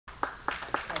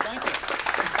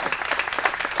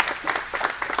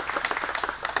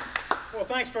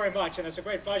thanks very much, and it's a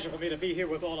great pleasure for me to be here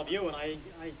with all of you, and I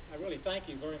really thank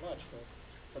you very much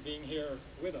for being here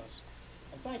with us.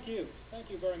 And thank you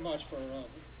very much for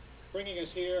bringing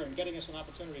us here and getting us an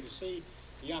opportunity to see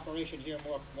the operation here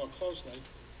more closely,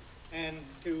 and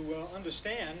to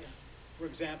understand, for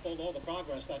example, all the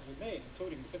progress that we've made,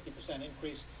 including the 50%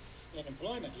 increase in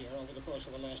employment here over the course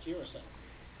of the last year or so.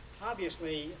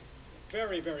 Obviously,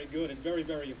 very, very good and very,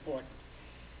 very important.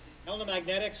 ELNA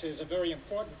Magnetics is a very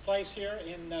important place here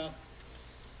in the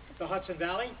Hudson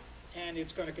Valley, and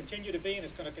it's going to continue to be, and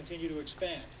it's going to continue to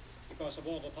expand because of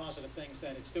all the positive things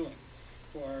that it's doing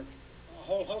for a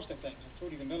whole host of things,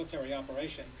 including the military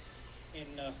operation in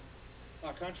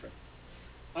our country.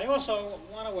 I also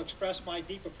want to express my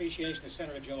deep appreciation to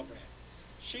Senator Gillibrand.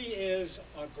 She is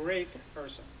a great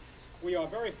person. We are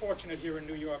very fortunate here in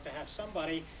New York to have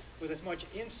somebody with as much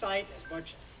insight, as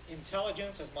much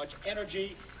intelligence, as much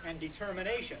energy and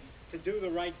determination to do the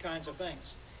right kinds of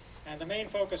things. And the main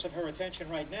focus of her attention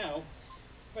right now,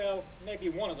 well, maybe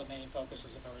one of the main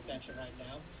focuses of her attention right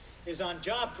now, is on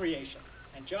job creation.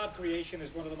 And job creation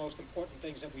is one of the most important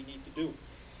things that we need to do.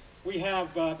 We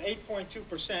have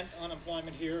 8.2%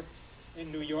 unemployment here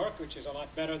in New York, which is a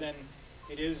lot better than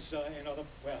it is in other,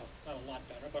 well, not a lot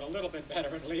better, but a little bit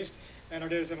better at least, than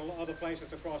it is in other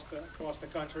places across the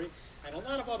country. And a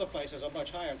lot of other places are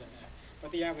much higher than that.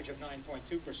 But the average of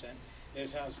 9.2%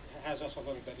 has us a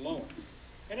little bit lower.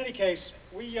 In any case,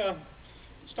 we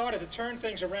started to turn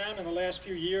things around in the last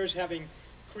few years, having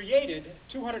created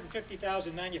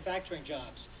 250,000 manufacturing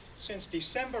jobs since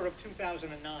December of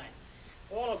 2009.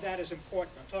 All of that is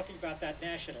important. I'm talking about that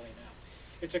nationally now.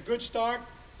 It's a good start,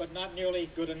 but not nearly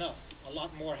good enough. A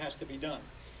lot more has to be done.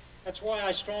 That's why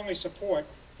I strongly support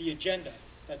the agenda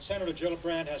that Senator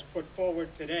Gillibrand has put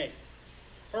forward today.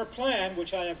 Her plan,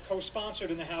 which I have co-sponsored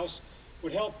in the House,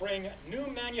 would help bring new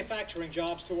manufacturing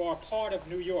jobs to our part of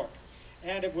New York,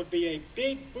 and it would be a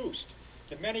big boost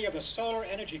to many of the solar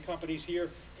energy companies here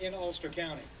in Ulster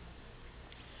County.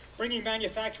 Bringing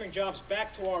manufacturing jobs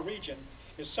back to our region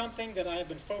is something that I have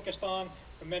been focused on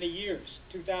for many years.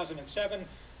 2007, of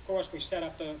course, we set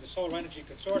up the Solar Energy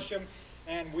Consortium,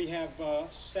 and we have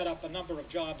set up a number of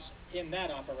jobs in that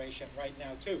operation right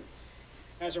now, too.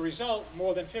 As a result,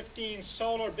 more than 15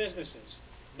 solar businesses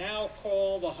now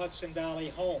call the Hudson Valley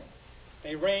home.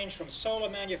 They range from solar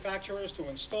manufacturers to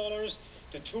installers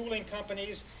to tooling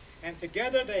companies, and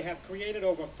together they have created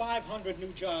over 500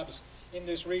 new jobs in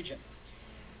this region.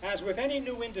 As with any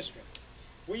new industry,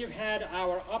 we have had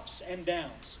our ups and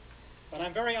downs, but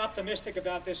I'm very optimistic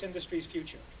about this industry's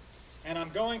future. And I'm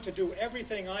going to do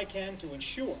everything I can to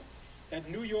ensure that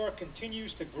New York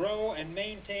continues to grow and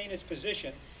maintain its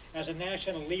position as a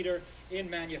national leader in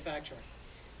manufacturing.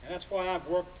 And that's why I've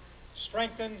worked to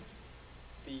strengthen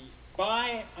the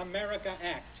Buy America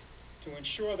Act to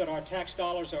ensure that our tax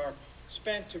dollars are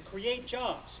spent to create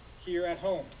jobs here at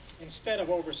home instead of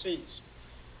overseas.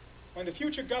 When the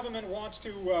future government wants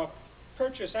to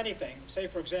purchase anything, say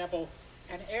for example,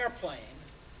 an airplane,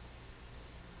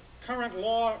 current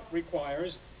law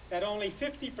requires that only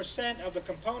 50% of the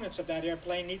components of that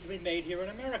airplane need to be made here in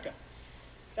America.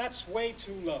 That's way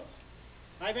too low.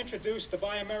 I've introduced the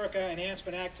Buy America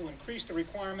Enhancement Act to increase the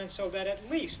requirements so that at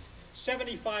least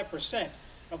 75%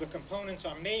 of the components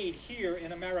are made here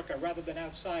in America rather than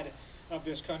outside of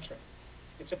this country.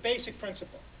 It's a basic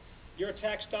principle. Your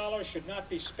tax dollars should not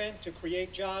be spent to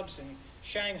create jobs in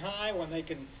Shanghai when they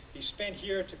can be spent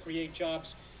here to create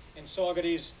jobs in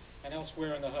Saugerties and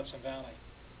elsewhere in the Hudson Valley.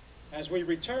 As we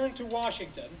return to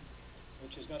Washington,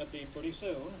 which is going to be pretty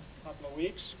soon, a couple of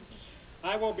weeks,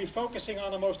 I will be focusing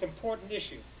on the most important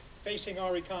issue facing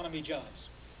our economy, jobs.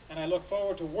 And I look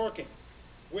forward to working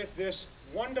with this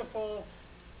wonderful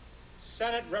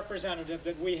Senate representative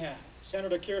that we have,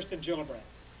 Senator Kirsten Gillibrand,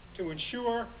 to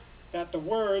ensure that the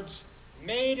words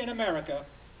 "Made in America"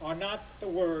 are not the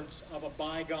words of a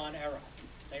bygone era.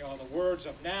 They are the words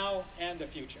of now and the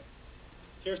future.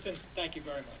 Kirsten, thank you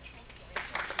very much.